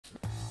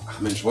Ach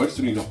Mensch, wolltest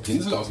du nicht noch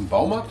Pinsel aus dem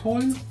Baumarkt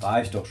holen?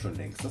 War ich doch schon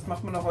längst. Das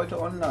macht man doch heute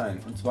online.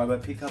 Und zwar bei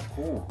PK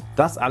Pro.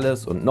 Das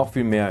alles und noch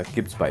viel mehr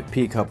gibt's bei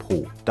PK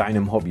Pro,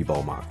 deinem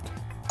Hobbybaumarkt.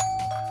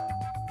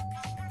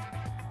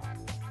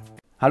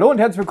 Hallo und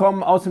herzlich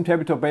willkommen aus dem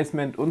Tabletop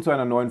Basement und zu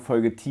einer neuen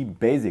Folge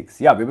TBasics.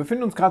 Ja, wir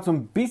befinden uns gerade so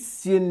ein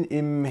bisschen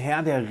im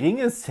Herr der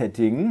Ringe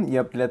Setting.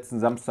 Ihr habt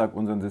letzten Samstag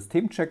unseren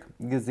Systemcheck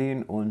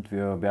gesehen und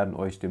wir werden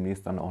euch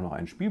demnächst dann auch noch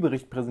einen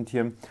Spielbericht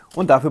präsentieren.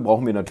 Und dafür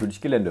brauchen wir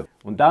natürlich Gelände.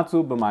 Und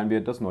dazu bemalen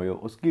wir das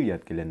neue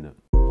Osgiliath Gelände.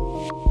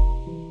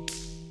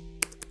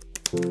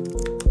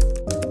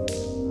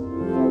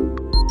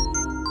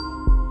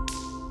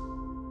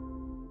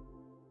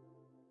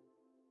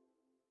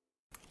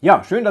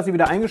 Ja, schön, dass ihr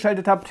wieder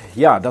eingeschaltet habt.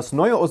 Ja, das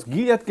neue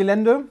Osgiliath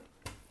Gelände,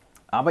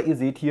 aber ihr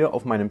seht hier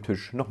auf meinem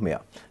Tisch noch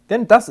mehr.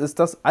 Denn das ist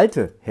das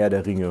alte Herr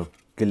der Ringe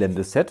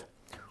Geländeset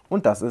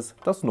und das ist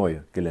das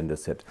neue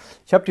Geländeset.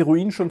 Ich habe die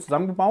Ruinen schon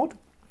zusammengebaut.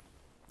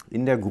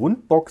 In der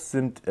Grundbox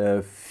sind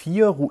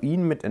 4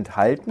 Ruinen mit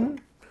enthalten.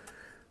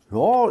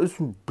 Ja, ist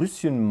ein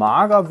bisschen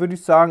mager, würde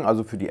ich sagen.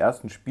 Also für die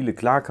ersten Spiele,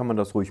 klar, kann man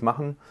das ruhig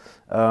machen.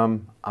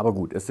 Aber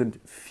gut, es sind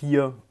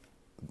 4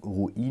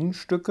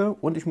 Ruinenstücke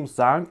und ich muss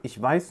sagen, ich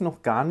weiß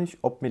noch gar nicht,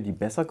 ob mir die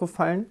besser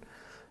gefallen,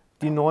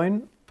 die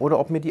neuen, oder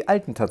ob mir die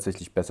alten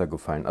tatsächlich besser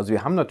gefallen. Also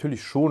wir haben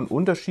natürlich schon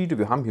Unterschiede,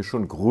 wir haben hier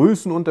schon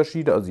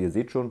Größenunterschiede, also ihr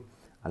seht schon,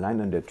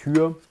 allein an der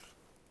Tür,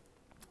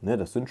 ne,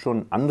 das sind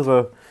schon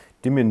andere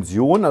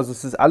Dimensionen, also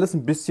es ist alles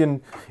ein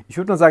bisschen, ich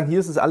würde mal sagen, hier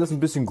ist es alles ein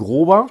bisschen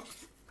grober,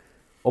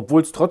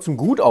 obwohl es trotzdem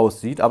gut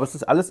aussieht, aber es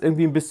ist alles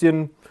irgendwie ein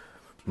bisschen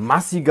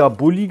massiger,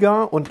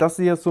 bulliger und das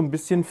hier ist so ein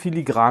bisschen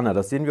filigraner.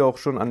 Das sehen wir auch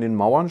schon an den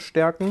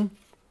Mauernstärken,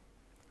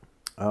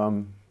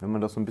 wenn man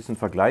das so ein bisschen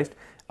vergleicht.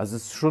 Also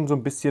es ist schon so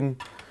ein bisschen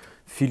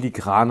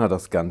filigraner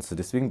das Ganze.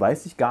 Deswegen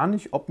weiß ich gar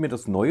nicht, ob mir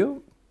das Neue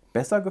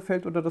besser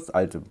gefällt oder das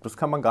Alte. Das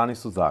kann man gar nicht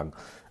so sagen.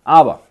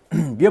 Aber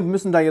wir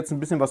müssen da jetzt ein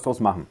bisschen was draus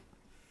machen.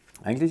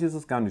 Eigentlich ist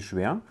es gar nicht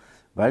schwer,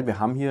 weil wir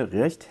haben hier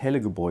recht helle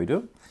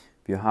Gebäude.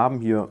 Wir haben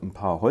hier ein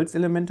paar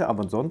Holzelemente,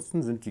 aber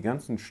ansonsten sind die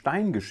ganzen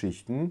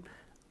Steingeschichten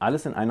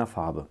alles in einer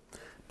Farbe,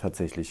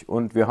 tatsächlich.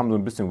 Und wir haben so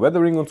ein bisschen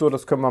Weathering und so,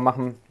 das können wir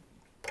machen.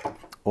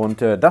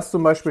 Und das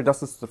zum Beispiel,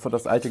 das ist für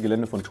das alte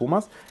Gelände von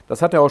Thomas.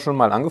 Das hat er auch schon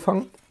mal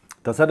angefangen.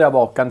 Das hat er aber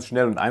auch ganz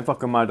schnell und einfach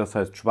gemalt. Das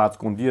heißt, schwarz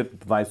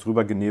grundiert, weiß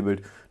rüber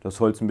genebelt,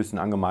 das Holz ein bisschen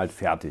angemalt,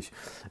 fertig.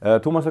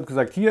 Thomas hat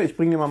gesagt, hier, ich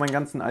bringe dir mal meinen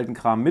ganzen alten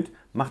Kram mit.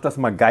 Mach das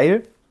mal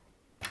geil.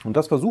 Und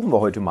das versuchen wir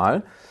heute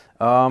mal.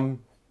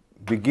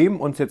 Wir geben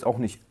uns jetzt auch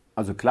nicht...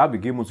 Also klar, wir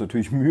geben uns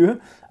natürlich Mühe,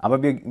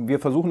 aber wir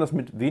versuchen das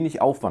mit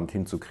wenig Aufwand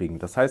hinzukriegen.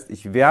 Das heißt,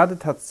 ich werde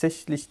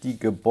tatsächlich die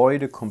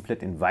Gebäude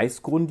komplett in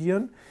weiß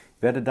grundieren,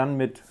 werde dann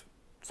mit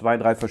 2,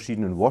 3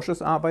 verschiedenen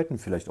Washes arbeiten,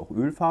 vielleicht auch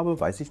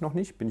Ölfarbe, weiß ich noch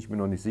nicht, bin ich mir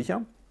noch nicht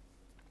sicher.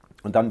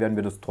 Und dann werden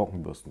wir das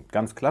trockenbürsten.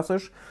 Ganz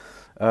klassisch,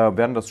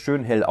 werden das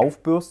schön hell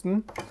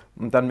aufbürsten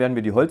und dann werden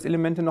wir die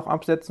Holzelemente noch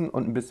absetzen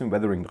und ein bisschen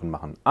Weathering drin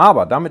machen.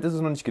 Aber damit ist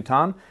es noch nicht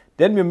getan,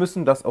 denn wir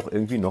müssen das auch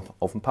irgendwie noch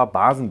auf ein paar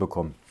Basen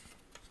bekommen.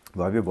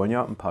 Weil wir wollen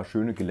ja ein paar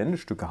schöne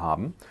Geländestücke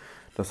haben.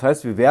 Das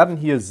heißt, wir werden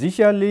hier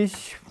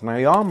sicherlich,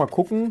 naja, mal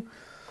gucken,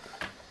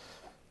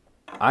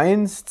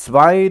 1,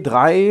 2,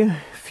 3,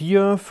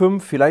 4,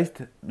 5,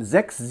 vielleicht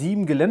 6,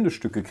 7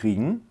 Geländestücke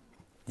kriegen.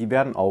 Die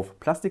werden auf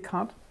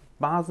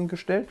Plastikkartbasen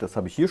gestellt. Das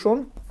habe ich hier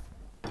schon.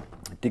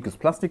 Dickes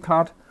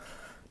Plastikkart.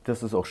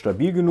 Das ist auch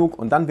stabil genug.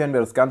 Und dann werden wir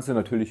das Ganze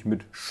natürlich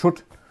mit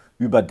Schutt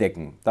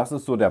überdecken. Das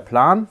ist so der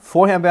Plan.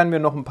 Vorher werden wir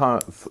noch ein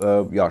paar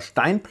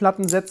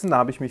Steinplatten setzen. Da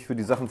habe ich mich für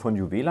die Sachen von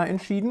Juvela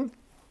entschieden.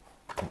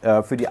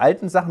 Für die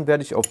alten Sachen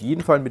werde ich auf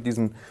jeden Fall mit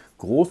diesen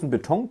großen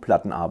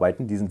Betonplatten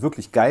arbeiten. Die sind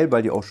wirklich geil,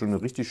 weil die auch schon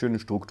eine richtig schöne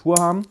Struktur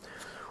haben.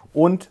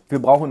 Und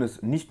wir brauchen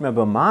es nicht mehr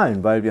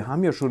bemalen, weil wir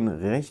haben ja schon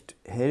recht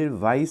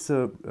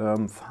hellweiße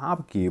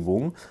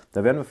Farbgebung.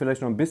 Da werden wir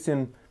vielleicht noch ein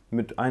bisschen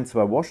mit 1,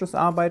 2 Washes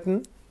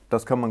arbeiten.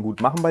 Das kann man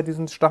gut machen bei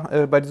diesen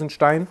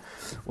Steinen.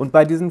 Und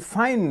bei diesen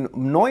feinen,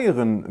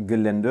 neueren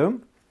Gelände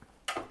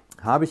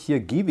habe ich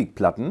hier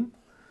Gehwegplatten,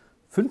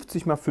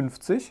 50 x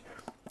 50.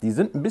 Die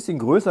sind ein bisschen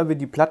größer wie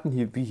die Platten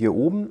wie hier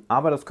oben,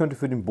 aber das könnte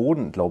für den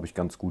Boden, glaube ich,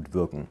 ganz gut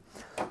wirken.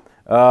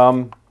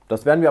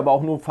 Das werden wir aber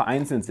auch nur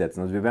vereinzelt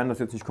setzen. Also wir werden das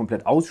jetzt nicht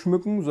komplett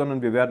ausschmücken,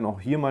 sondern wir werden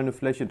auch hier mal eine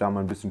Fläche, da mal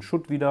ein bisschen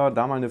Schutt wieder,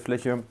 da mal eine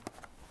Fläche,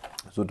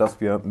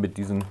 sodass wir mit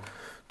diesen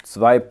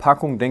 2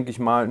 Packungen, denke ich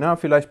mal, na,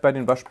 vielleicht bei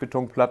den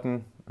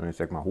Waschbetonplatten, ich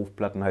sag mal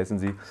Hofplatten heißen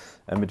sie,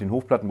 mit den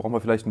Hofplatten brauchen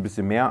wir vielleicht ein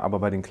bisschen mehr, aber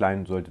bei den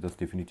kleinen sollte das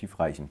definitiv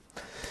reichen.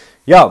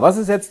 Ja, was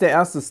ist jetzt der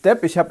erste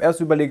Step? Ich habe erst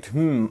überlegt,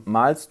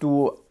 malst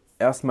du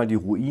erstmal die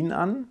Ruinen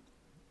an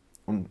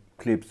und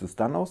klebst es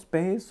dann aufs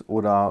Base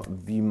oder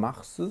wie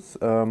machst du es?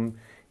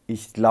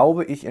 Ich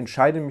glaube, ich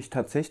entscheide mich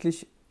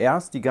tatsächlich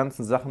erst die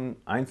ganzen Sachen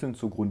einzeln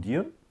zu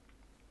grundieren.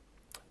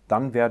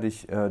 Dann werde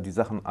ich die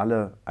Sachen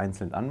alle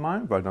einzeln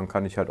anmalen, weil dann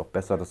kann ich halt auch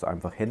besser das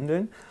einfach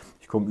handeln.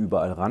 Ich komme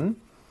überall ran.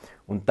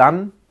 Und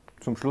dann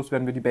zum Schluss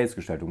werden wir die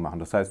Base-Gestaltung machen.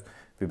 Das heißt,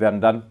 wir werden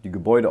dann die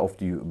Gebäude auf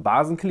die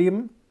Basen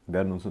kleben,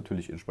 werden uns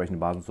natürlich entsprechende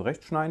Basen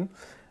zurechtschneiden.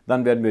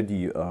 Dann werden wir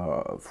die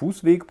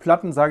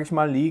Fußwegplatten, sage ich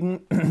mal, legen.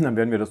 Dann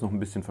werden wir das noch ein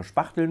bisschen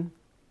verspachteln.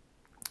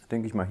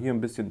 denke ich mal hier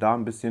ein bisschen, da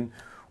ein bisschen.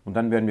 Und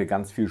dann werden wir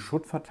ganz viel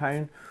Schutt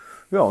verteilen.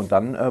 Ja, und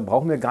dann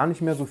brauchen wir gar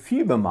nicht mehr so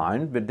viel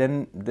bemalen,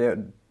 denn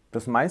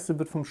das meiste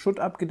wird vom Schutt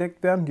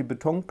abgedeckt werden. Die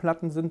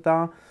Betonplatten sind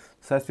da.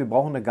 Das heißt, wir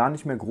brauchen da gar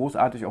nicht mehr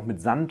großartig auch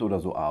mit Sand oder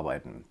so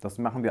arbeiten. Das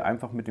machen wir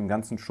einfach mit dem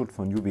ganzen Schutt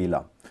von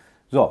Juvela.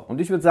 So, und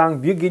ich würde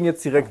sagen, wir gehen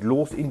jetzt direkt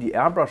los in die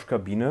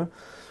Airbrush-Kabine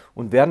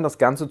und werden das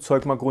ganze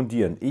Zeug mal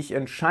grundieren. Ich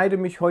entscheide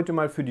mich heute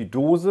mal für die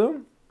Dose,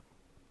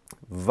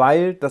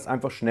 weil das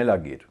einfach schneller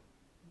geht.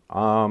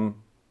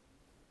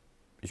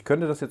 Ich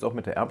könnte das jetzt auch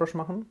mit der Airbrush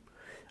machen,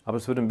 aber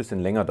es würde ein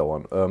bisschen länger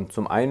dauern.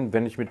 Zum einen,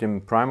 wenn ich mit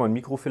dem Primer und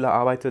Mikrofiller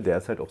arbeite, der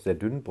ist halt auch sehr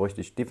dünn,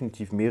 bräuchte ich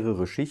definitiv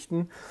mehrere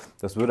Schichten.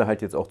 Das würde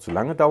halt jetzt auch zu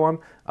lange dauern.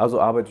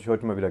 Also arbeite ich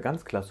heute mal wieder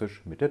ganz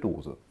klassisch mit der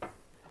Dose.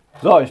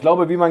 So, ich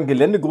glaube, wie man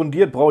Gelände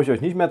grundiert, brauche ich euch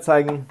nicht mehr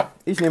zeigen.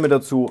 Ich nehme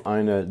dazu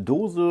eine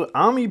Dose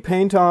Army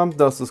Painter.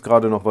 Das ist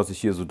gerade noch, was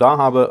ich hier so da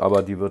habe,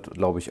 aber die wird,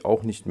 glaube ich,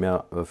 auch nicht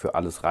mehr für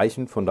alles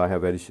reichen. Von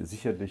daher werde ich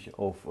sicherlich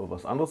auf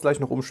was anderes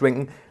gleich noch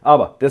umschwenken.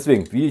 Aber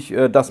deswegen, wie ich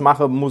das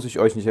mache, muss ich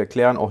euch nicht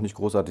erklären, auch nicht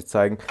großartig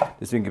zeigen.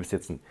 Deswegen gibt es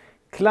jetzt einen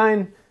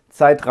kleinen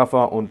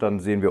Zeitraffer und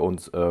dann sehen wir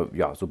uns,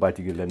 ja, sobald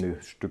die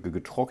Geländestücke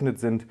getrocknet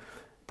sind,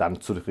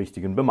 dann zur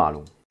richtigen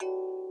Bemalung.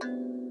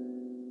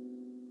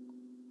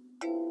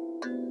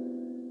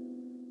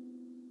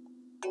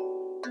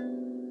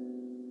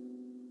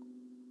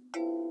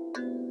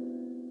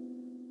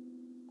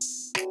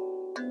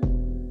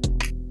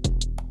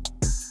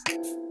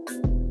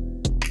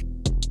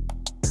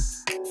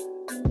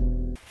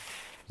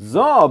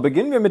 So,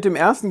 beginnen wir mit dem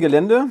ersten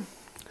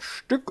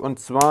Geländestück und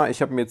zwar,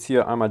 ich habe mir jetzt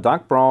hier einmal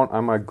Dark Brown,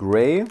 einmal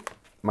Grey.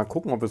 Mal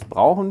gucken, ob wir es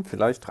brauchen.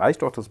 Vielleicht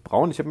reicht auch das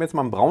Braun. Ich habe mir jetzt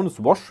mal ein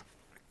braunes Wash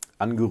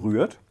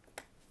angerührt.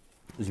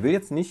 Ich will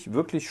jetzt nicht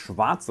wirklich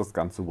schwarz das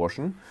Ganze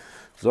waschen,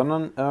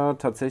 sondern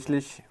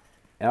tatsächlich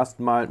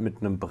erstmal mit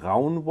einem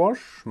braunen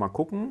Wash. Mal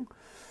gucken.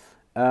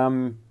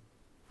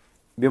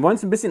 Wir wollen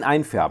es ein bisschen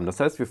einfärben. Das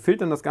heißt, wir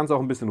filtern das Ganze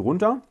auch ein bisschen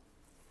runter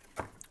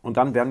und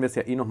dann werden wir es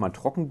ja eh nochmal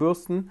trocken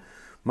bürsten.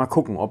 Mal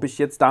gucken, ob ich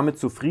jetzt damit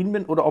zufrieden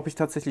bin oder ob ich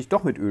tatsächlich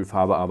doch mit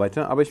Ölfarbe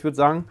arbeite. Aber ich würde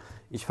sagen,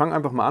 ich fange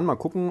einfach mal an, mal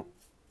gucken.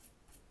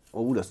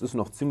 Oh, das ist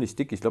noch ziemlich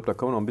dick. Ich glaube, da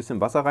können wir noch ein bisschen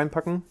Wasser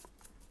reinpacken.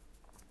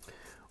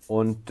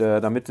 Und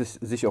damit es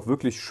sich auch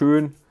wirklich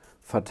schön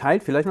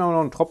verteilt. Vielleicht machen wir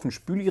noch einen Tropfen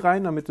Spüli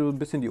rein, damit so ein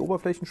bisschen die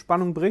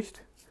Oberflächenspannung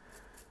bricht.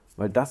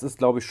 Weil das ist,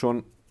 glaube ich,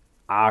 schon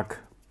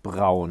arg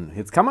braun.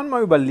 Jetzt kann man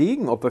mal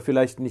überlegen, ob wir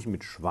vielleicht nicht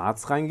mit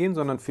Schwarz reingehen,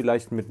 sondern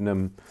vielleicht mit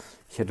einem,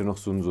 ich hätte noch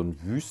so einen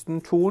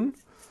Wüstenton.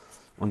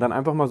 Und dann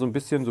einfach mal so ein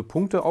bisschen so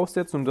Punkte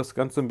aufsetzen und das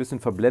Ganze ein bisschen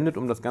verblendet,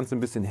 um das Ganze ein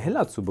bisschen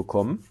heller zu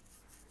bekommen.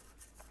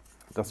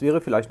 Das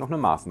wäre vielleicht noch eine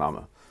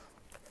Maßnahme.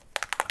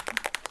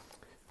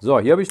 So,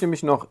 hier habe ich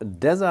nämlich noch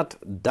Desert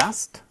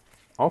Dust,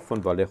 auch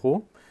von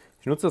Vallejo.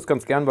 Ich nutze das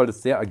ganz gern, weil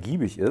es sehr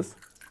ergiebig ist.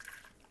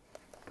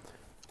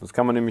 Das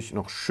kann man nämlich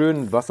noch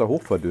schön mit Wasser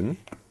hoch verdünnen.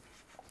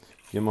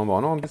 Hier machen wir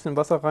auch noch ein bisschen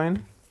Wasser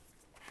rein.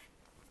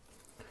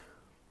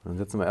 Dann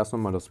setzen wir erst noch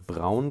mal das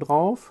Braun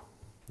drauf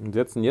und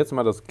setzen jetzt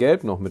mal das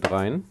Gelb noch mit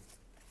rein.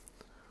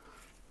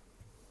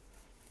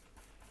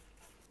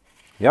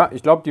 Ja,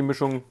 ich glaube, die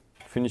Mischung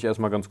finde ich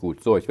erstmal ganz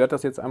gut. So, ich werde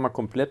das jetzt einmal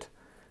komplett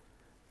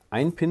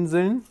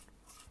einpinseln.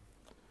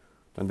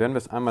 Dann werden wir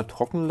es einmal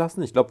trocknen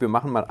lassen. Ich glaube, wir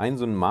machen mal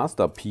so ein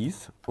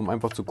Masterpiece, um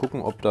einfach zu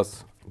gucken, ob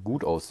das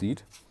gut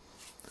aussieht.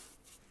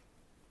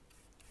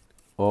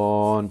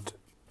 Und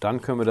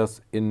dann können wir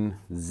das in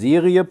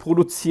Serie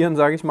produzieren,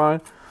 sage ich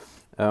mal.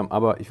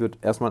 Aber ich würde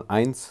erstmal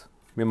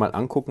mir mal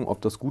angucken, ob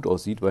das gut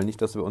aussieht, weil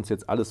nicht, dass wir uns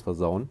jetzt alles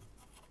versauen.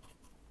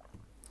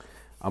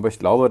 Aber ich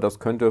glaube, das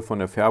könnte von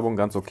der Färbung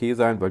ganz okay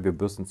sein, weil wir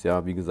bürsten es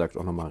ja, wie gesagt,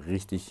 auch nochmal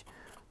richtig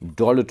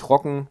dolle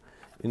trocken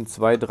in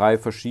 2, 3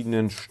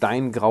 verschiedenen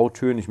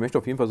Steingrautönen. Ich möchte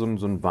auf jeden Fall so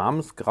ein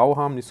warmes Grau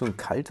haben, nicht so ein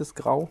kaltes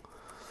Grau.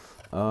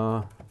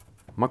 Mal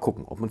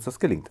gucken, ob uns das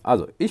gelingt.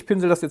 Also, ich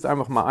pinsel das jetzt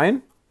einfach mal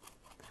ein,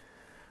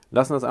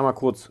 lassen das einmal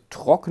kurz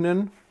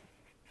trocknen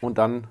und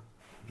dann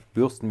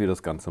bürsten wir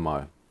das Ganze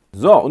mal.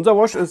 So, unser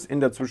Wash ist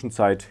in der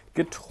Zwischenzeit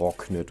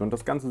getrocknet und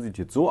das Ganze sieht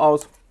jetzt so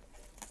aus.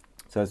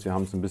 Das heißt, wir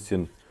haben es ein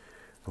bisschen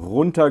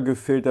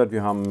runtergefiltert.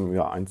 Wir haben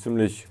ja ein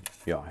ziemlich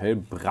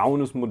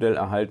hellbraunes Modell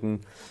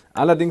erhalten.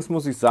 Allerdings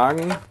muss ich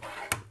sagen,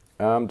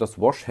 das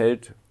Wash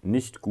hält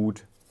nicht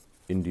gut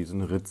in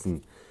diesen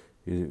Ritzen.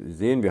 Wir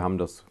sehen, wir haben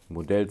das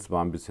Modell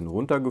zwar ein bisschen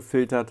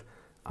runtergefiltert,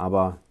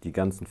 aber die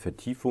ganzen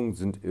Vertiefungen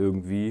sind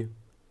irgendwie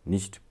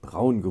nicht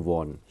braun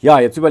geworden. Ja,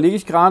 jetzt überlege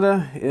ich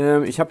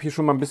gerade, ich habe hier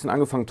schon mal ein bisschen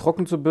angefangen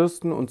trocken zu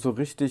bürsten und so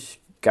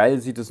richtig geil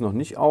sieht es noch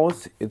nicht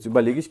aus. Jetzt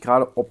überlege ich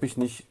gerade, ob ich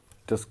nicht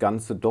das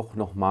Ganze doch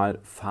nochmal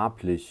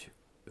farblich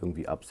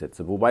irgendwie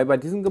absetze. Wobei bei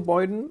diesen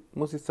Gebäuden,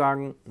 muss ich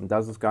sagen, da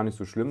ist es gar nicht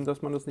so schlimm,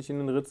 dass man das nicht in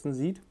den Ritzen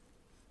sieht,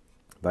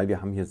 weil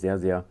wir haben hier sehr,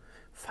 sehr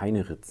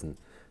feine Ritzen.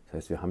 Das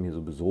heißt, wir haben hier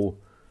sowieso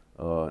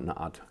eine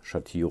Art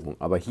Schattierung.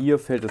 Aber hier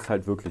fällt es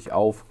halt wirklich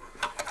auf,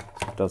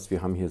 dass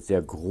wir haben hier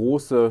sehr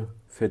große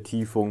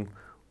Vertiefung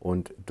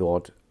und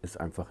dort ist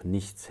einfach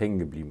nichts hängen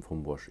geblieben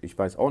vom Wash. Ich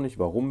weiß auch nicht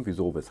warum,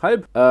 wieso,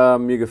 weshalb.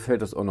 Mir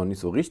gefällt das auch noch nicht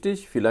so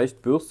richtig.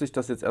 Vielleicht bürste ich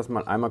das jetzt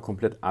erstmal einmal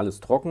komplett alles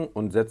trocken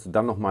und setze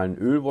dann nochmal einen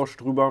Ölwash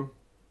drüber.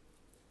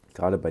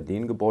 gerade bei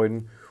den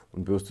Gebäuden,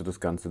 und bürste das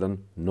Ganze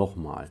dann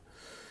nochmal.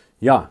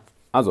 Ja,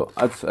 also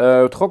als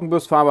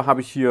Trockenbürstfarbe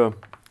habe ich hier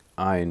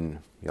einen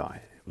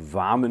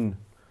warmen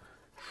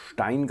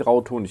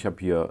Steingrauton. Ich habe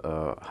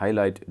hier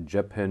Highlight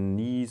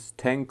Japanese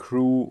Tank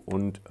Crew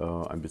und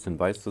ein bisschen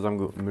Weiß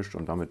zusammengemischt,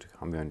 und damit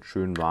haben wir einen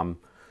schönen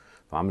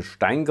warmes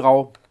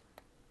Steingrau.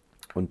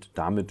 Und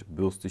damit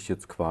bürste ich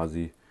jetzt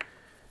quasi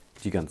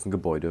die ganzen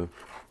Gebäude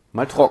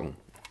mal trocken.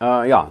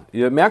 Ja,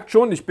 ihr merkt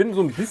schon, ich bin so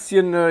ein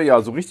bisschen,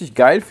 so richtig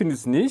geil finde ich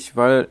es nicht,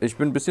 weil ich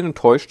bin ein bisschen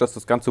enttäuscht, dass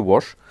das ganze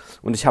Wash,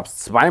 und ich habe es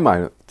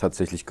zweimal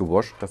tatsächlich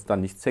gewascht, dass da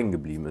nichts hängen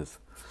geblieben ist.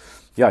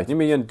 Ja, ich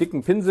nehme hier einen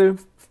dicken Pinsel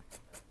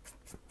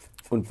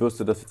und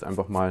bürste das jetzt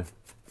einfach mal ein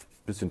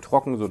bisschen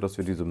trocken, sodass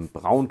wir diesen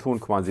Braunton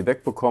quasi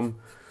wegbekommen.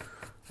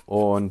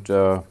 Und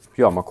ja,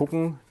 mal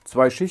gucken,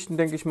 2 Schichten,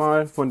 denke ich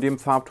mal, von dem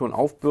Farbton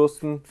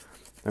aufbürsten.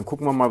 Dann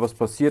gucken wir mal, was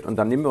passiert, und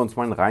dann nehmen wir uns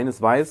mal ein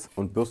reines Weiß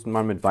und bürsten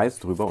mal mit Weiß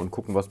drüber und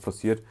gucken, was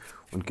passiert,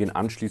 und gehen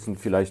anschließend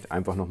vielleicht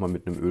einfach nochmal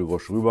mit einem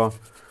Ölwash rüber.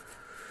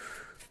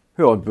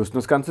 Ja, und bürsten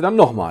das Ganze dann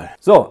nochmal.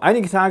 So,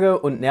 einige Tage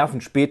und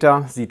Nerven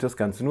später sieht das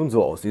Ganze nun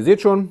so aus. Ihr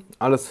seht schon,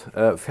 alles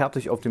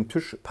fertig auf dem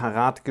Tisch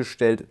parat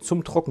gestellt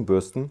zum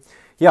Trockenbürsten.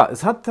 Ja,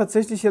 es hat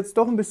tatsächlich jetzt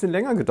doch ein bisschen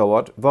länger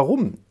gedauert.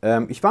 Warum?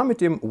 Ich war mit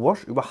dem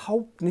Wash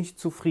überhaupt nicht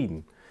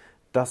zufrieden.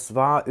 Das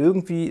war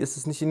irgendwie, ist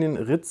es nicht in den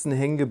Ritzen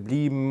hängen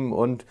geblieben,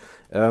 und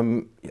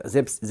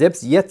selbst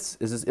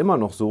jetzt ist es immer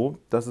noch so,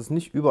 dass es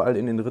nicht überall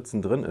in den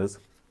Ritzen drin ist.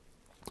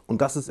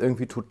 Und das ist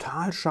irgendwie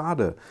total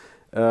schade.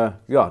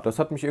 Ja, das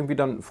hat mich irgendwie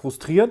dann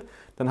frustriert.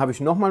 Dann habe ich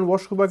nochmal einen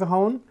Wash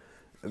rübergehauen,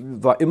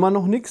 war immer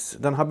noch nichts.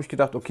 Dann habe ich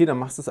gedacht, okay, dann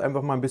machst du es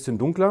einfach mal ein bisschen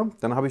dunkler.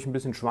 Dann habe ich ein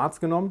bisschen schwarz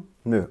genommen.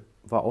 Nö,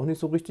 war auch nicht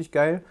so richtig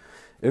geil.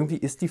 Irgendwie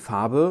ist die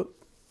Farbe,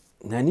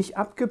 nicht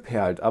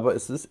abgeperlt, aber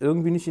es ist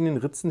irgendwie nicht in den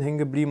Ritzen hängen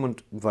geblieben,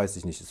 und weiß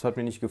ich nicht, es hat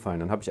mir nicht gefallen.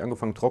 Dann habe ich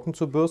angefangen trocken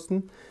zu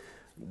bürsten,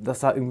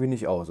 das sah irgendwie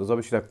nicht aus. Also habe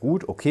ich gedacht,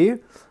 gut,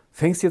 okay,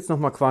 fängst jetzt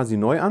nochmal quasi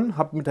neu an,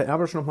 habe mit der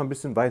Airbrush nochmal ein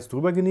bisschen weiß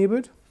drüber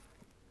genebelt,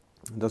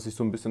 dass ich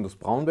so ein bisschen das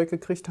Braun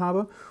weggekriegt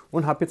habe,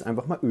 und habe jetzt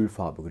einfach mal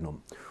Ölfarbe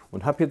genommen.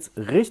 Und habe jetzt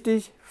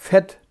richtig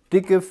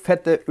dicke,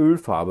 fette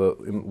Ölfarbe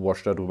im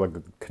Wash darüber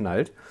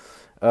geknallt.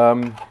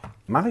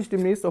 Mache ich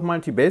demnächst auch mal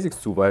ein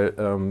TBasics zu,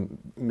 weil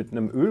mit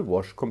einem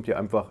Ölwash kommt ihr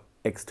einfach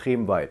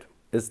extrem weit.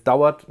 Es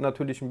dauert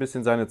natürlich ein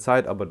bisschen seine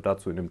Zeit, aber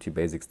dazu in dem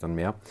TBasics dann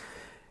mehr.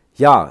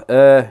 Ja,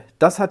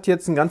 das hat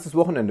jetzt ein ganzes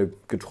Wochenende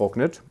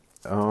getrocknet.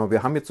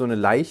 Wir haben jetzt so eine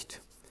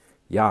leicht,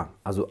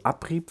 also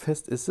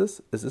abriebfest ist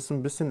es. Es ist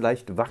ein bisschen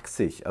leicht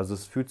wachsig, also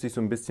es fühlt sich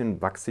so ein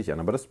bisschen wachsig an,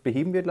 aber das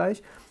beheben wir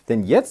gleich.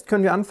 Denn jetzt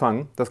können wir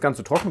anfangen, das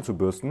Ganze trocken zu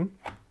bürsten.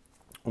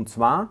 Und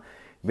zwar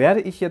werde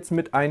ich jetzt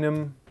mit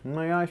einem,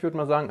 ich würde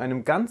mal sagen,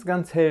 einem ganz,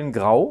 ganz hellen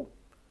Grau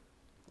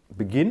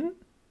beginnen,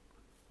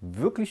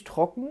 wirklich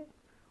trocken,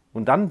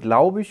 und dann,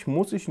 glaube ich,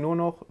 muss ich nur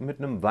noch mit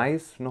einem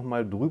Weiß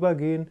nochmal drüber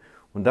gehen,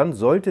 und dann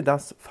sollte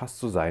das fast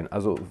so sein.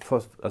 Also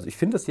ich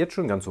finde das jetzt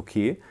schon ganz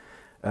okay.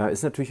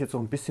 Ist natürlich jetzt noch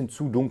ein bisschen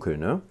zu dunkel,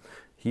 ne?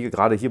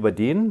 Gerade hier bei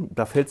denen,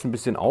 da fällt es ein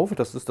bisschen auf,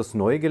 das ist das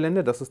neue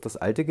Gelände, das ist das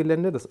alte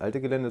Gelände. Das alte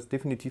Gelände ist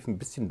definitiv ein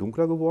bisschen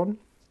dunkler geworden,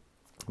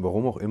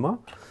 warum auch immer.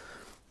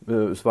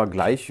 Es war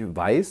gleich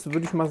weiß,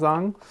 würde ich mal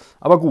sagen.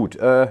 Aber gut,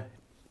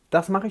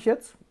 das mache ich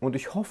jetzt, und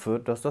ich hoffe,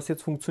 dass das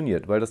jetzt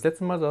funktioniert, weil das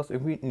letzte Mal sah es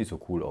irgendwie nicht so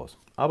cool aus.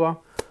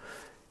 Aber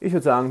ich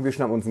würde sagen, wir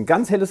schnappen uns ein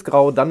ganz helles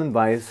Grau, dann ein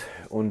Weiß,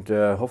 und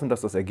hoffen, dass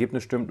das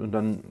Ergebnis stimmt. Und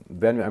dann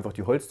werden wir einfach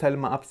die Holzteile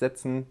mal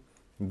absetzen,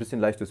 ein bisschen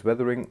leichtes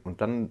Weathering,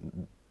 und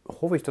dann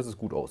hoffe ich, dass es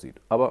gut aussieht.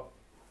 Aber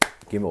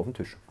gehen wir auf den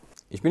Tisch.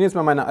 Ich bin jetzt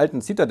mal meine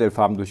alten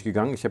Citadel-Farben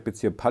durchgegangen. Ich habe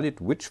jetzt hier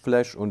Palette Witch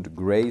Flash und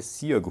Grey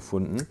Sear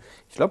gefunden.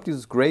 Ich glaube,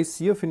 dieses Grey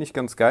Sear finde ich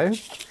ganz geil.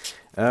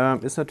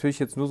 Ist natürlich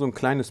jetzt nur so ein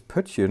kleines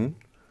Pöttchen,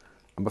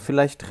 aber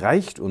vielleicht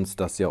reicht uns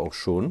das ja auch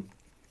schon.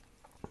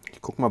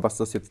 Ich gucke mal, was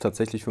das jetzt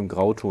tatsächlich für ein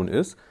Grauton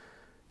ist.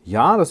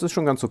 Ja, das ist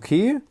schon ganz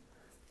okay.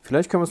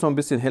 Vielleicht können wir es noch ein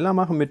bisschen heller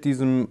machen mit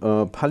diesem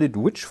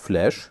Palette Witch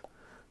Flash.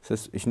 Das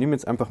heißt, ich nehme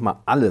jetzt einfach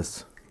mal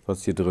alles,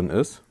 was hier drin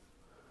ist.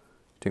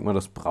 Ich denke mal,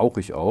 das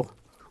brauche ich auch.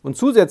 Und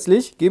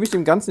zusätzlich gebe ich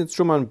dem Ganzen jetzt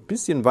schon mal ein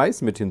bisschen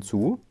Weiß mit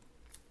hinzu.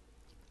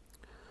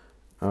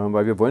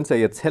 Weil wir wollen es ja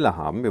jetzt heller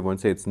haben. Wir wollen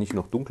es ja jetzt nicht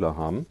noch dunkler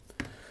haben.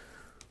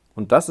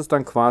 Und das ist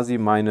dann quasi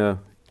meine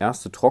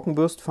erste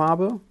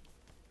Trockenbürstfarbe.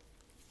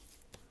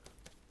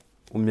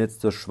 Um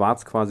jetzt das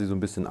Schwarz quasi so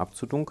ein bisschen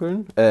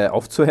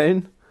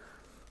aufzuhellen.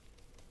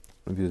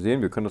 Und wir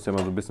sehen, wir können das ja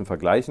mal so ein bisschen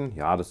vergleichen.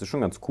 Ja, das ist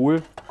schon ganz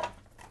cool.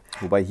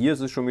 Wobei hier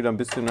ist es schon wieder ein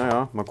bisschen,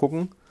 mal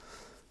gucken.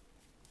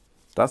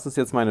 Das ist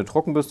jetzt meine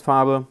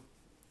Trockenbürstfarbe.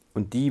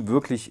 Und die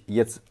wirklich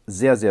jetzt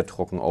sehr, sehr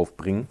trocken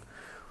aufbringen.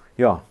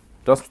 Ja,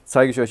 das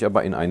zeige ich euch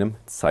aber in einem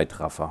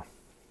Zeitraffer.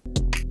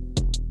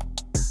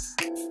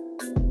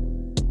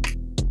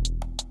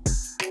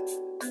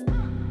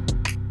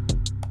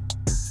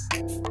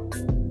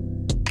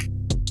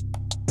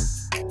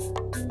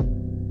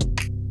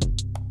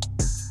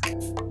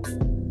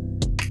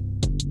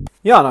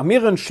 Ja, nach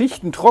mehreren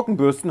Schichten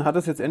Trockenbürsten hat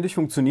es jetzt endlich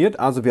funktioniert.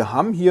 Also wir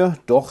haben hier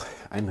doch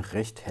ein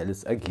recht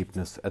helles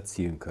Ergebnis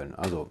erzielen können.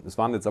 Also es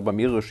waren jetzt aber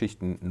mehrere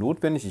Schichten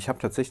notwendig. Ich habe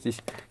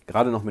tatsächlich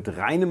gerade noch mit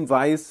reinem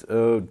Weiß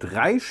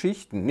zwei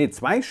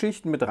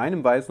Schichten mit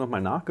reinem Weiß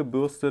nochmal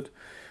nachgebürstet.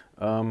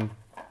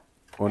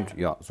 Und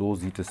ja, so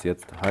sieht es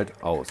jetzt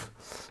halt aus.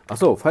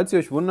 Achso, falls ihr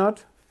euch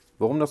wundert,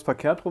 warum das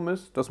verkehrt rum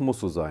ist, das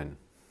muss so sein.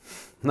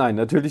 Nein,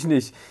 natürlich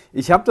nicht.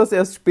 Ich habe das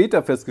erst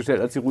später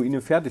festgestellt, als die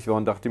Ruine fertig war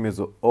und dachte mir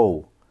so,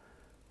 oh,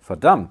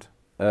 verdammt,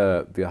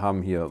 wir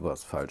haben hier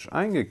was falsch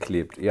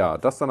eingeklebt. Ja,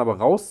 das dann aber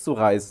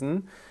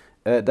rauszureißen,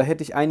 da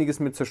hätte ich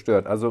einiges mit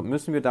zerstört. Also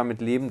müssen wir damit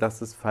leben,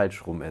 dass es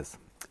falsch rum ist.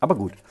 Aber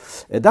gut,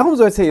 darum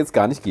soll es ja jetzt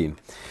gar nicht gehen.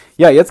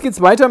 Ja, jetzt geht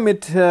es weiter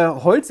mit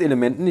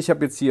Holzelementen. Ich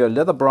habe jetzt hier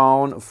Leather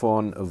Brown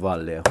von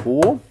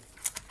Vallejo.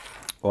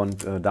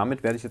 Und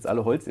damit werde ich jetzt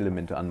alle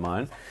Holzelemente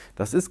anmalen.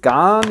 Das ist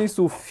gar nicht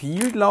so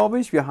viel, glaube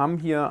ich. Wir haben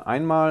hier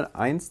einmal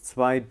 1,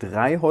 2,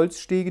 3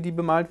 Holzstege, die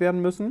bemalt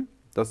werden müssen.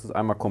 Das ist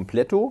einmal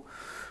kompletto.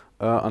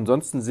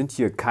 Ansonsten sind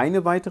hier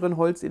keine weiteren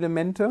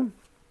Holzelemente.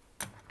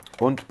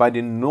 Und bei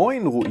den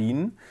neuen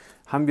Ruinen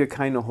haben wir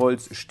keine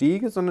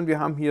Holzstege, sondern wir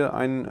haben hier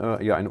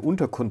eine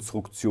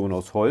Unterkonstruktion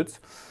aus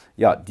Holz.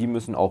 Ja, die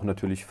müssen auch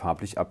natürlich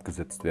farblich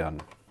abgesetzt werden.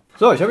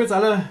 So, ich habe jetzt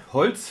alle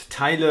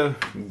Holzteile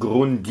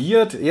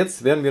grundiert.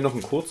 Jetzt werden wir noch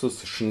ein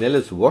kurzes,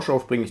 schnelles Wash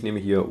aufbringen. Ich nehme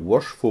hier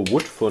Wash for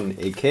Wood von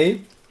AK.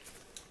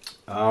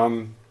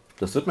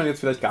 Das wird man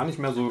jetzt vielleicht gar nicht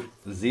mehr so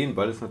sehen,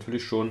 weil es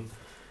natürlich schon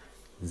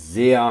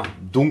sehr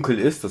dunkel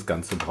ist, das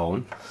ganze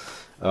Braun.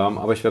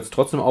 Aber ich werde es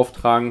trotzdem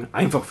auftragen,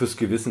 einfach fürs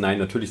Gewissen. Nein,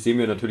 natürlich sehen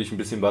wir natürlich ein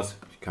bisschen was.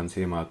 Ich kann es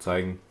hier mal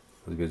zeigen.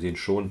 Also wir sehen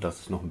schon, dass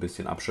es noch ein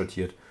bisschen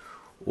abschattiert.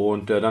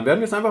 Und dann werden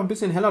wir es einfach ein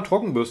bisschen heller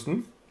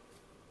trockenbürsten.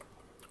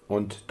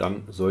 Und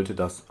dann sollte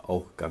das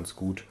auch ganz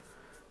gut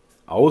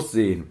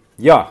aussehen.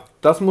 Ja,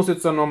 das muss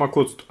jetzt dann noch mal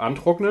kurz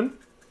antrocknen.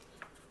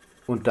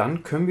 Und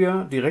dann können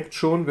wir direkt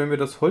schon, wenn wir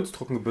das Holz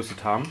trocken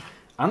gebürstet haben,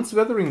 ans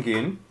Weathering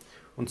gehen.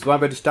 Und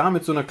zwar werde ich da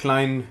mit so einer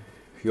kleinen,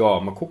 ja,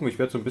 mal gucken, ich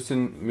werde so ein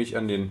bisschen mich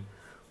an den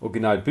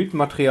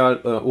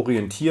Original-Bildmaterial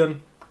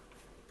orientieren.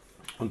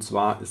 Und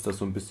zwar ist das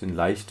so ein bisschen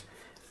leicht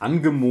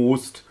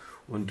angemoost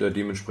und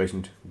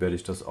dementsprechend werde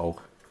ich das auch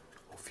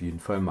auf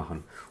jeden Fall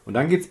machen. Und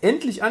dann geht es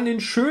endlich an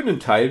den schönen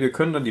Teil. Wir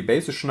können dann die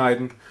Bases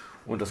schneiden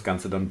und das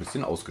Ganze dann ein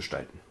bisschen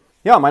ausgestalten.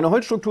 Ja, meine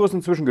Holzstruktur ist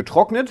inzwischen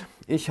getrocknet.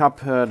 Ich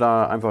habe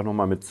da einfach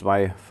nochmal mit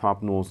 2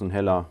 Farbnuancen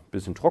heller ein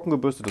bisschen trocken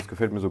gebürstet. Das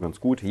gefällt mir so ganz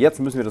gut.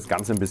 Jetzt müssen wir das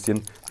Ganze ein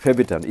bisschen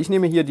verwittern. Ich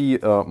nehme hier die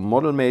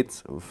Model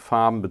Mates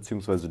Farben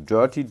bzw.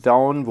 Dirty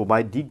Down,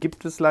 wobei die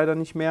gibt es leider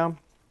nicht mehr.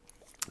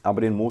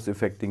 Aber den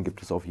Moos-Effekt, den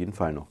gibt es auf jeden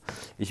Fall noch.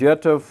 Ich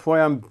werde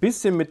vorher ein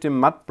bisschen mit dem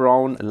Matte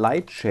Brown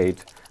Light Shade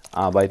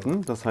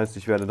arbeiten. Das heißt,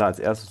 ich werde da als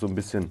erstes so ein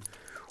bisschen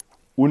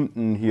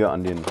unten hier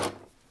an den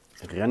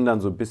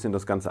Rändern so ein bisschen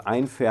das Ganze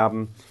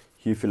einfärben.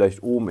 Hier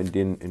vielleicht oben in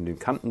den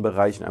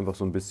Kantenbereichen einfach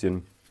so ein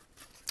bisschen.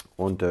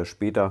 Und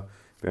später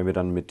werden wir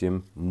dann mit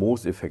dem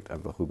Moos-Effekt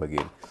einfach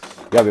rübergehen.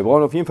 Ja, wir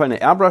brauchen auf jeden Fall eine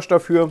Airbrush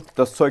dafür.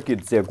 Das Zeug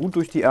geht sehr gut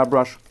durch die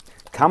Airbrush.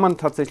 Kann man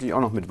tatsächlich auch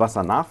noch mit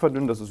Wasser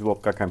nachverdünnen. Das ist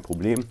überhaupt gar kein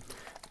Problem.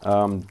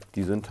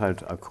 Die sind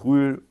halt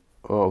Acryl,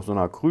 auf so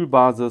einer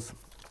Acrylbasis.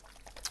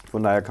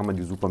 Von daher kann man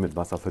die super mit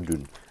Wasser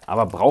verdünnen.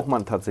 Aber braucht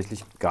man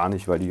tatsächlich gar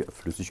nicht, weil die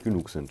flüssig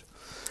genug sind.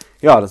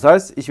 Ja, das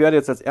heißt, ich werde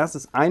jetzt als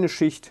erstes eine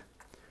Schicht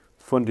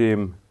von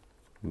dem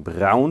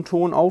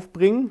Braunton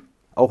aufbringen.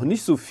 Auch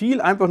nicht so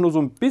viel, einfach nur so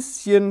ein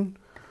bisschen.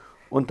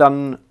 Und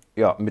dann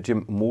ja, mit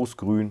dem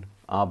Moosgrün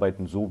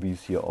arbeiten, so wie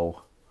es hier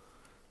auch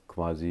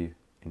quasi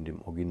in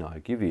dem Original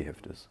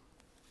GW-Heft ist.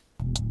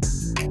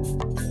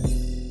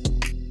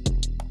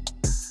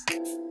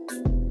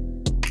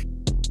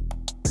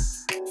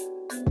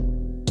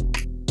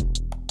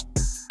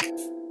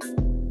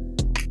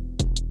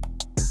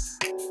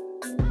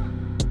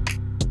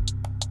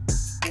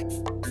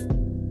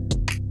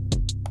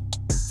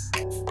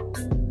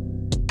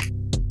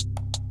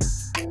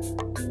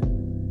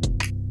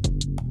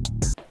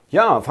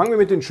 Ja, fangen wir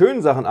mit den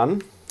schönen Sachen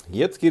an.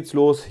 Jetzt geht's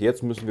los.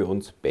 Jetzt müssen wir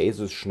uns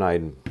Bases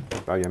schneiden.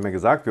 Weil wir haben ja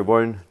gesagt, wir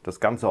wollen das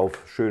Ganze auf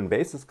schönen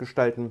Bases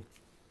gestalten.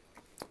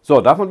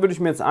 So, davon würde ich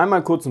mir jetzt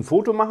einmal kurz ein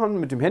Foto machen,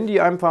 mit dem Handy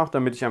einfach,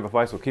 damit ich einfach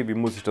weiß, okay, wie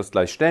muss ich das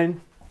gleich stellen.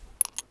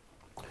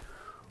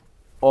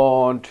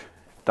 Und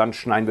dann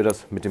schneiden wir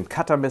das mit dem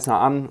Cuttermesser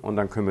an und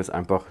dann können wir es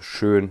einfach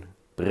schön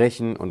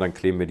brechen und dann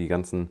kleben wir die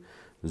ganzen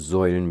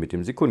Säulen mit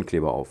dem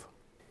Sekundenkleber auf.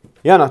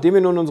 Ja, nachdem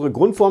wir nun unsere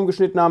Grundform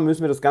geschnitten haben,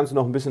 müssen wir das Ganze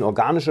noch ein bisschen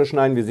organischer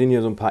schneiden. Wir sehen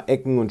hier so ein paar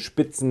Ecken und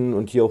Spitzen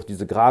und hier auch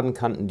diese geraden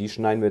Kanten, die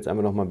schneiden wir jetzt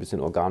einfach noch mal ein bisschen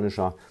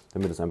organischer,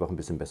 damit es einfach ein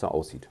bisschen besser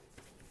aussieht.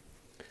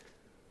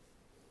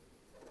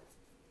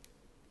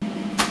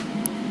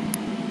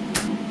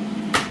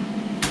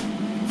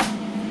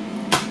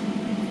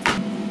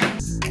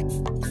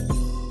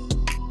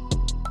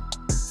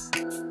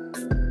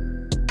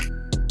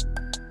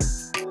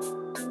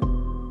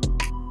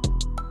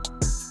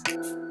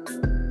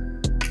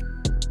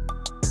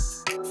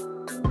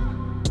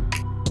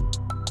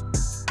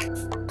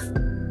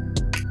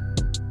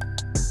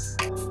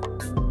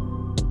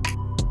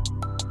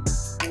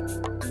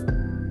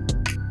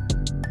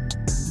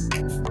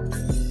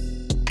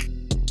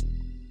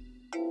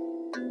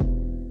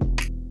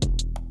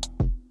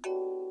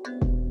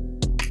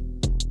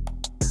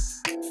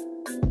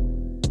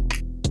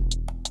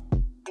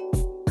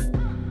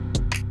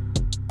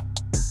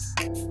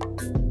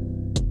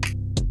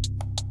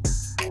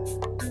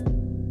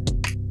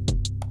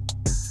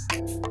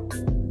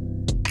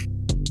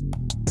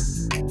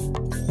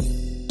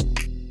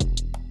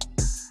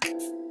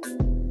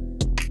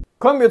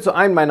 Kommen wir zu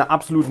einem meiner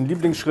absoluten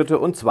Lieblingsschritte,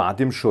 und zwar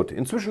dem Schutt.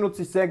 Inzwischen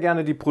nutze ich sehr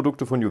gerne die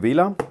Produkte von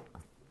Juvela.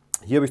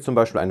 Hier habe ich zum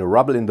Beispiel eine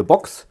Rubble in the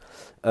Box,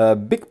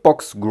 Big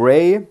Box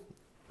Grey.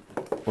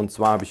 Und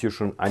zwar habe ich hier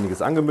schon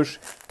einiges angemischt.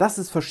 Das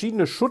ist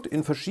verschiedene Schutt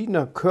in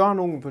verschiedener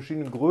Körnung, in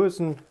verschiedenen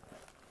Größen.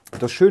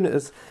 Das Schöne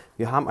ist,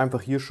 wir haben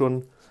einfach hier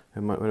schon,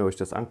 wenn ihr euch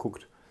das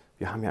anguckt,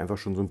 wir haben hier einfach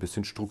schon so ein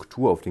bisschen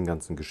Struktur auf den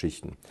ganzen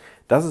Geschichten.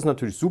 Das ist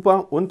natürlich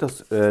super, und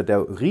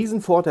der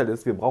Riesenvorteil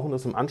ist, wir brauchen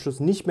das im Anschluss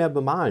nicht mehr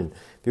bemalen.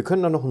 Wir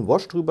können da noch einen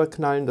Wash drüber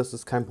knallen, das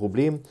ist kein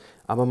Problem,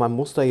 aber man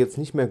muss da jetzt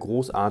nicht mehr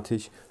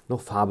großartig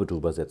noch Farbe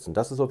drüber setzen.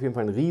 Das ist auf jeden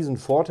Fall ein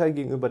Riesenvorteil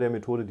gegenüber der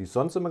Methode, die ich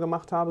sonst immer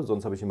gemacht habe.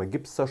 Sonst habe ich immer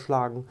Gips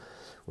zerschlagen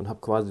und habe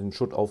quasi den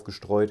Schutt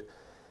aufgestreut.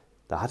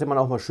 Da hatte man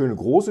auch mal schöne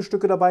große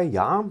Stücke dabei,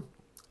 ja,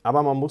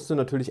 aber man musste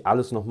natürlich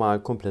alles nochmal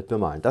komplett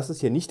bemalen. Das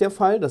ist hier nicht der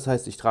Fall, das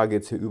heißt, ich trage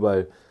jetzt hier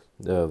überall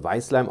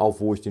Weißleim auf,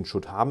 wo ich den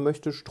Schutt haben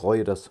möchte,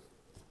 streue das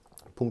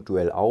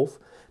punktuell auf.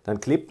 Dann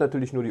klebt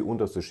natürlich nur die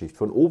unterste Schicht.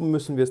 Von oben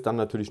müssen wir es dann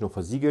natürlich noch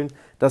versiegeln.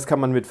 Das kann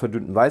man mit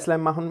verdünnten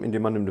Weißleim machen,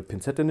 indem man eine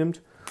Pinzette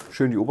nimmt,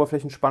 schön die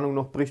Oberflächenspannung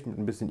noch bricht mit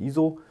ein bisschen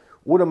ISO.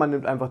 Oder man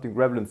nimmt einfach den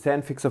Gravel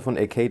Sand Fixer von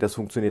AK, das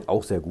funktioniert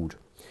auch sehr gut.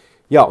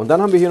 Ja, und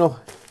dann haben wir hier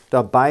noch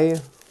dabei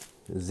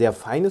sehr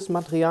feines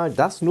Material.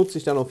 Das nutze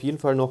ich dann auf jeden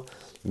Fall noch,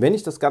 wenn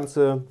ich das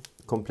Ganze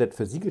komplett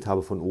versiegelt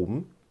habe von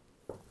oben,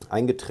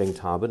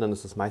 eingetränkt habe, dann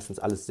ist das meistens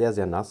alles sehr,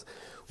 sehr nass.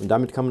 Und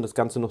damit kann man das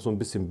Ganze noch so ein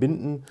bisschen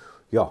binden.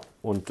 Ja,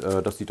 und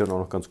das sieht dann auch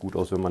noch ganz gut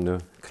aus, wenn man eine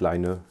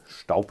kleine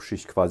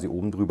Staubschicht quasi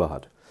oben drüber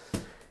hat.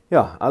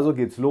 Ja, also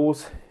geht's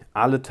los.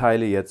 Alle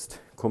Teile jetzt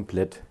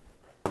komplett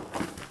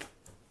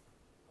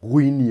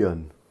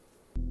ruinieren.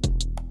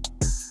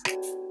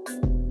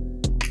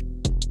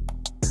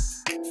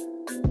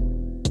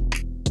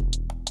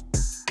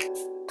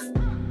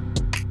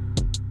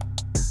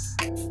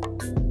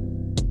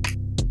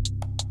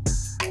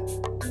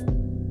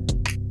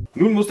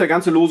 Nun muss der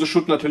ganze lose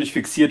Schutt natürlich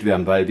fixiert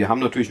werden, weil wir haben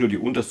natürlich nur die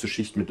unterste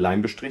Schicht mit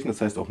Leim bestrichen. Das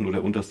heißt, auch nur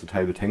der unterste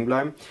Teil wird hängen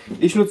bleiben.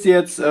 Ich nutze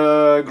jetzt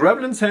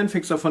Gravel Sand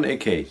Fixer von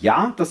AK.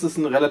 Ja, das ist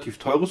ein relativ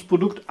teures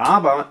Produkt,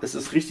 aber es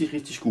ist richtig,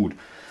 richtig gut.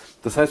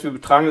 Das heißt,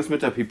 wir tragen das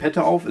mit der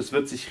Pipette auf. Es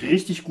wird sich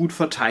richtig gut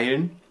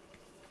verteilen.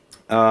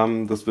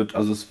 Das wird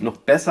also ist noch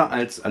besser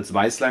als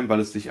Weißleim, weil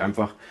es sich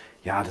einfach,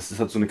 ja, das ist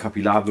halt so eine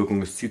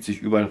Kapillarwirkung. Es zieht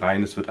sich überall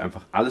rein. Es wird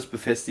einfach alles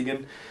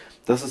befestigen.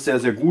 Das ist sehr,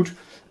 sehr gut.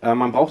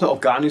 Man braucht da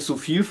auch gar nicht so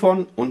viel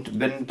von, und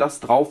wenn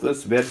das drauf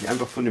ist, werde ich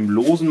einfach von dem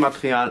losen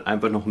Material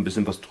einfach noch ein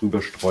bisschen was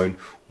drüber streuen,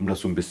 um das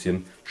so ein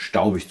bisschen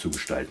staubig zu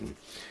gestalten.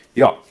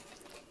 Ja,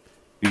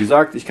 wie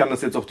gesagt, ich kann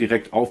das jetzt auch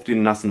direkt auf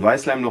den nassen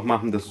Weißleim noch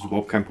machen, das ist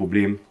überhaupt kein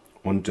Problem.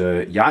 Und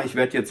ja, ich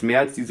werde jetzt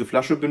mehr als diese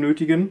Flasche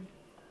benötigen,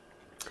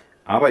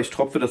 aber ich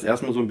tropfe das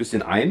erstmal so ein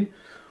bisschen ein.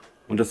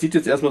 Und das sieht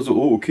jetzt erstmal so,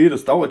 oh okay,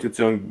 das dauert jetzt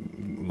ja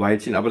ein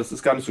Weilchen, aber das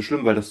ist gar nicht so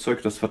schlimm, weil das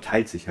Zeug, das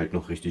verteilt sich halt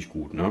noch richtig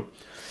gut, ne?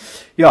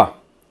 Ja.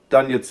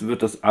 Dann jetzt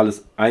wird das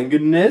alles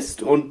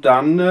eingenässt und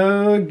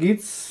dann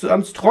geht's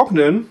ans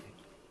Trocknen.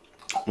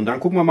 Und dann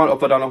gucken wir mal, ob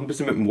wir da noch ein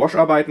bisschen mit dem Wash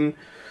arbeiten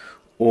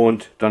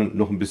und dann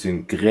noch ein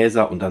bisschen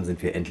Gräser, und dann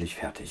sind wir endlich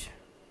fertig.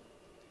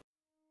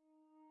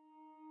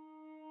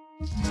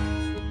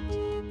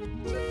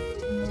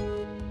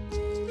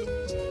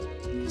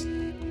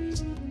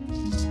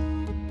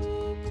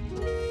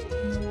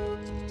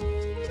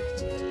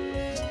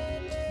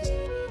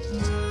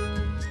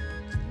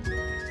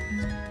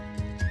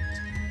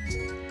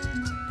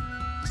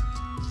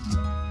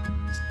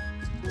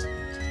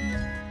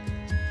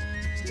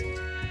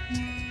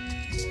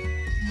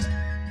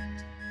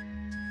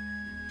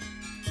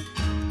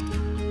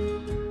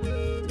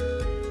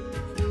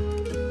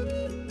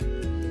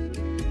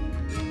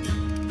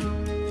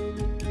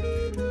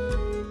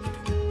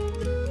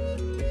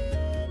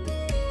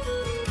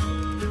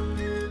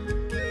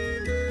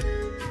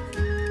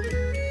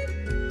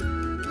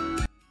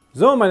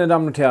 So, meine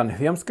Damen und Herren,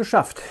 wir haben es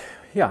geschafft.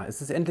 Ja,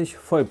 es ist endlich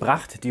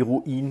vollbracht. Die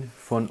Ruinen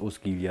von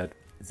Osgiliath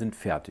sind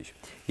fertig.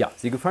 Ja,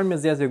 sie gefallen mir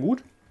sehr, sehr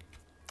gut.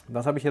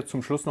 Was habe ich jetzt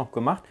zum Schluss noch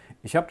gemacht?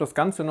 Ich habe das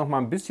Ganze noch mal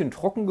ein bisschen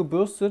trocken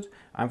gebürstet.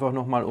 Einfach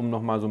noch mal, um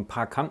noch mal so ein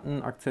paar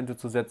Kantenakzente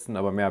zu setzen,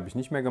 aber mehr habe ich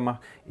nicht mehr gemacht.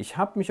 Ich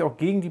habe mich auch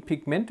gegen die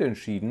Pigmente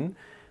entschieden,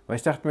 weil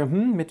ich dachte mir,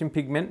 mit den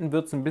Pigmenten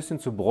wird es ein bisschen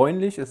zu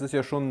bräunlich. Es ist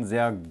ja schon ein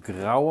sehr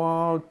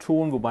grauer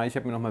Ton, wobei ich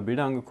habe mir noch mal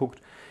Bilder angeguckt,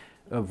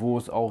 wo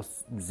es auch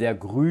sehr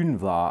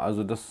grün war.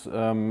 Also das,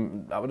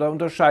 aber da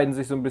unterscheiden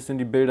sich so ein bisschen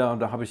die Bilder, und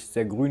da habe ich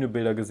sehr grüne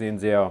Bilder gesehen,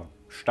 sehr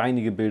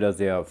steinige Bilder,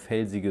 sehr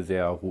felsige,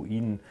 sehr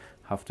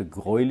ruinenhafte,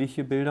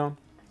 gräuliche Bilder.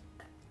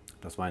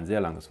 Das war ein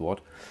sehr langes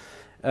Wort.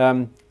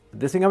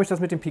 Deswegen habe ich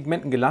das mit den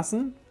Pigmenten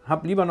gelassen,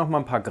 habe lieber noch mal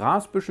ein paar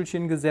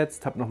Grasbüschelchen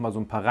gesetzt, habe noch mal so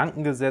ein paar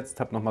Ranken gesetzt,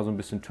 habe noch mal so ein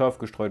bisschen Turf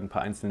gestreut, ein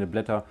paar einzelne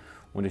Blätter,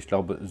 und ich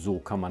glaube, so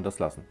kann man das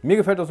lassen. Mir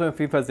gefällt das auf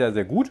jeden Fall sehr,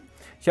 sehr gut.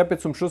 Ich habe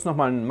jetzt zum Schluss noch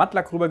mal einen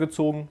Mattlack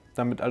rübergezogen,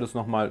 damit alles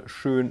noch mal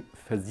schön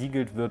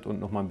versiegelt wird und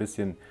noch mal ein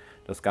bisschen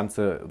das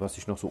Ganze, was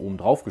ich noch so oben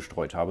drauf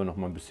gestreut habe, noch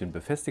mal ein bisschen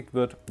befestigt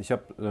wird. Ich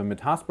habe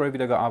mit Haarspray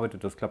wieder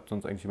gearbeitet, das klappt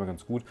sonst eigentlich immer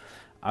ganz gut.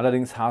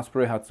 Allerdings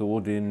Haarspray hat so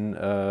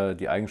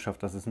die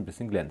Eigenschaft, dass es ein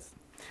bisschen glänzt.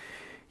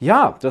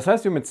 Ja, das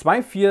heißt, wir haben mit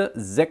 2, 4,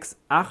 6,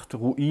 8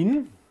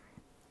 Ruinen.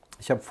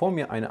 Ich habe vor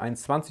mir eine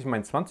 1,20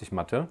 x 20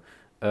 Matte.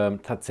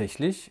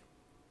 Tatsächlich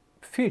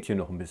fehlt hier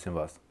noch ein bisschen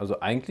was.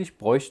 Also eigentlich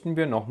bräuchten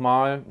wir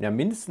nochmal, ja,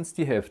 mindestens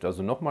die Hälfte,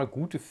 also nochmal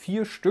gute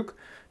 4 Stück,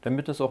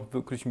 damit das auch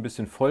wirklich ein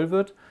bisschen voll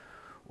wird.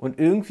 Und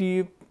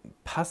irgendwie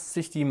passt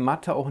sich die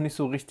Matte auch nicht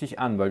so richtig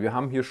an, weil wir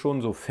haben hier schon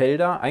so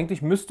Felder.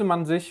 Eigentlich müsste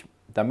man sich,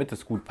 damit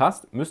es gut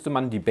passt, müsste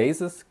man die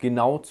Bases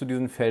genau zu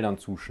diesen Feldern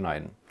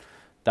zuschneiden.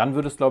 Dann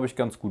würde es, glaube ich,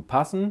 ganz gut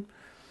passen.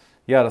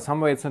 Ja, das haben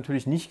wir jetzt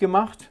natürlich nicht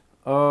gemacht.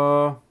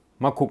 Mal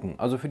gucken.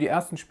 Also für die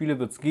ersten Spiele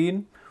wird es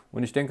gehen.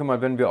 Und ich denke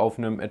mal, wenn wir auf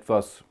einem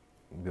etwas,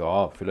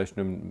 ja, vielleicht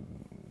einem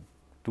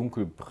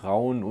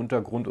dunkelbraunen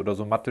Untergrund oder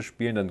so Matte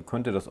spielen, dann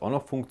könnte das auch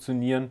noch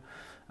funktionieren.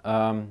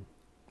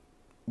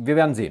 Wir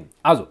werden sehen.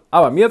 Also,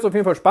 aber mir hat es auf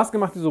jeden Fall Spaß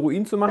gemacht, diese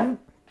Ruinen zu machen.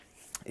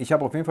 Ich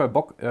habe auf jeden Fall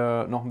Bock,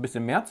 noch ein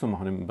bisschen mehr zu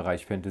machen im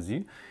Bereich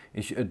Fantasy.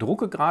 Ich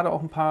drucke gerade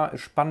auch ein paar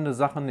spannende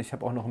Sachen. Ich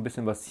habe auch noch ein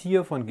bisschen was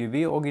hier von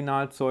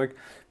GW-Originalzeug.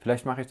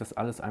 Vielleicht mache ich das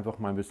alles einfach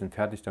mal ein bisschen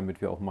fertig,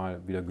 damit wir auch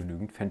mal wieder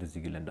genügend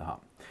Fantasy-Gelände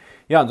haben.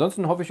 Ja,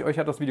 ansonsten hoffe ich, euch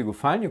hat das Video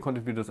gefallen. Ihr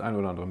konntet wieder das eine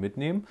oder andere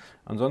mitnehmen.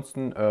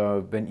 Ansonsten,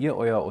 wenn ihr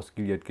euer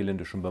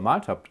Osgiliath-Gelände schon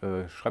bemalt habt,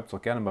 schreibt es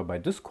doch gerne mal bei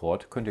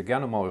Discord. Könnt ihr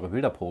gerne mal eure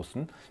Bilder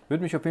posten.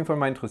 Würde mich auf jeden Fall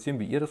mal interessieren,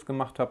 wie ihr das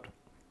gemacht habt.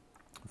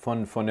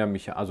 Von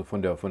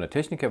der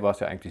Technik her war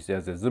es ja eigentlich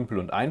sehr, sehr simpel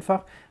und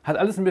einfach. Hat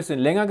alles ein bisschen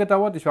länger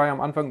gedauert. Ich war ja am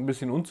Anfang ein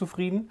bisschen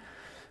unzufrieden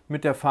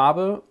mit der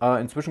Farbe.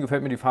 Inzwischen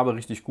gefällt mir die Farbe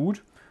richtig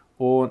gut.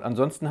 Und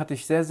ansonsten hatte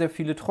ich sehr, sehr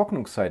viele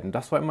Trocknungszeiten.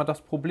 Das war immer das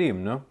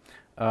Problem, ne?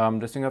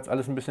 Deswegen hat es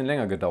alles ein bisschen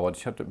länger gedauert.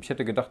 Ich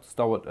hätte gedacht, es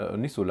dauert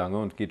nicht so lange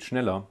und geht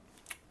schneller.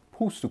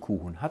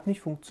 Pustekuchen, hat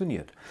nicht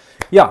funktioniert.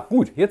 Ja,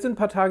 gut, jetzt sind ein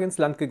paar Tage ins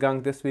Land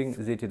gegangen, deswegen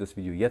seht ihr das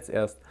Video jetzt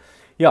erst.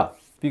 Ja,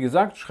 wie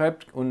gesagt,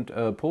 schreibt und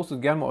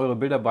postet gerne mal eure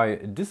Bilder bei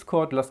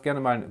Discord. Lasst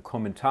gerne mal einen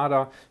Kommentar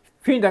da.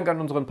 Vielen Dank an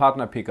unseren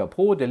Partner PK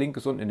Pro. Der Link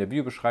ist unten in der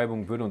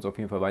Videobeschreibung. Würde uns auf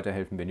jeden Fall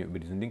weiterhelfen, wenn ihr über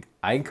diesen Link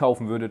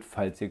einkaufen würdet,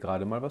 falls ihr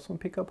gerade mal was von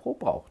PK Pro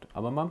braucht.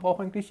 Aber man braucht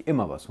eigentlich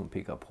immer was von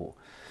PK Pro.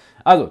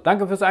 Also,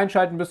 danke fürs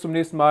Einschalten, bis zum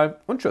nächsten Mal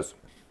und tschüss.